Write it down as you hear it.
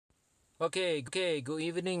Okay, good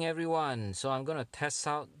evening everyone. So I'm gonna test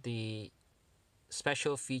out the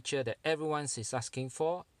special feature that everyone is asking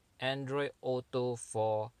for, Android Auto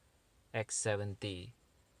for X70.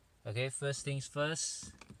 Okay, first things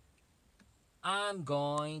first, I'm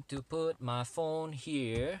going to put my phone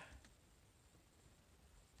here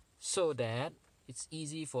so that it's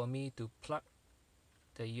easy for me to plug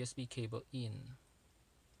the USB cable in.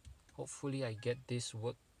 Hopefully I get this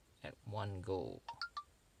work at one go.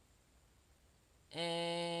 And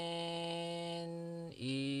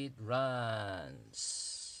it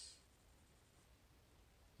runs.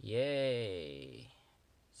 Yay!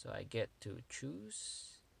 So I get to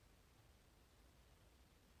choose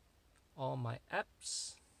all my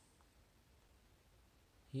apps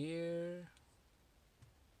here,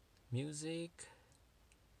 music,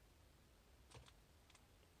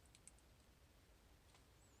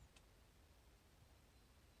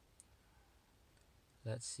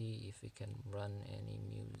 let's see if we can run any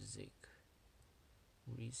music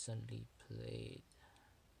recently played.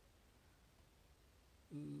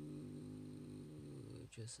 Ooh,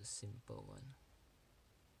 just a simple one.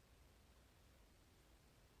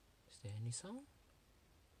 Is there any sound?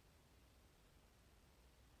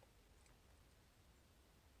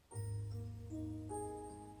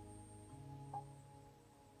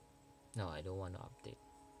 No, I don't want to update.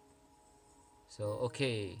 So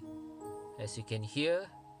okay, as you can hear,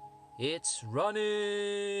 it's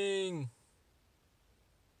running.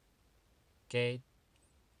 Okay,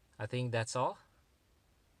 I think that's all.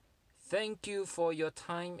 Thank you for your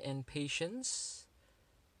time and patience.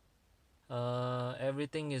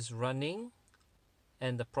 Everything is running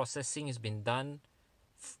and the processing has been done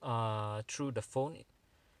through the phone,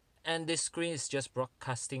 and this screen is just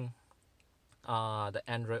broadcasting the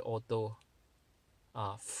Android Auto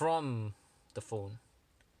from the phone,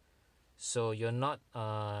 so you're not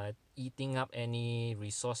eating up any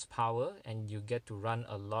resource power, and you get to run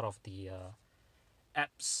a lot of the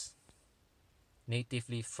apps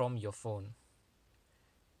natively from your phone.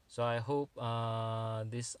 So I hope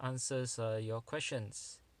this answers your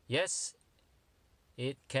questions. Yes,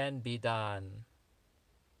 it can be done.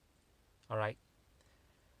 Alright,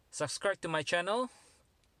 subscribe to my channel,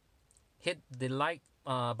 hit the like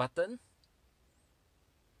button,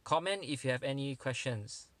 comment if you have any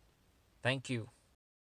questions. Thank you.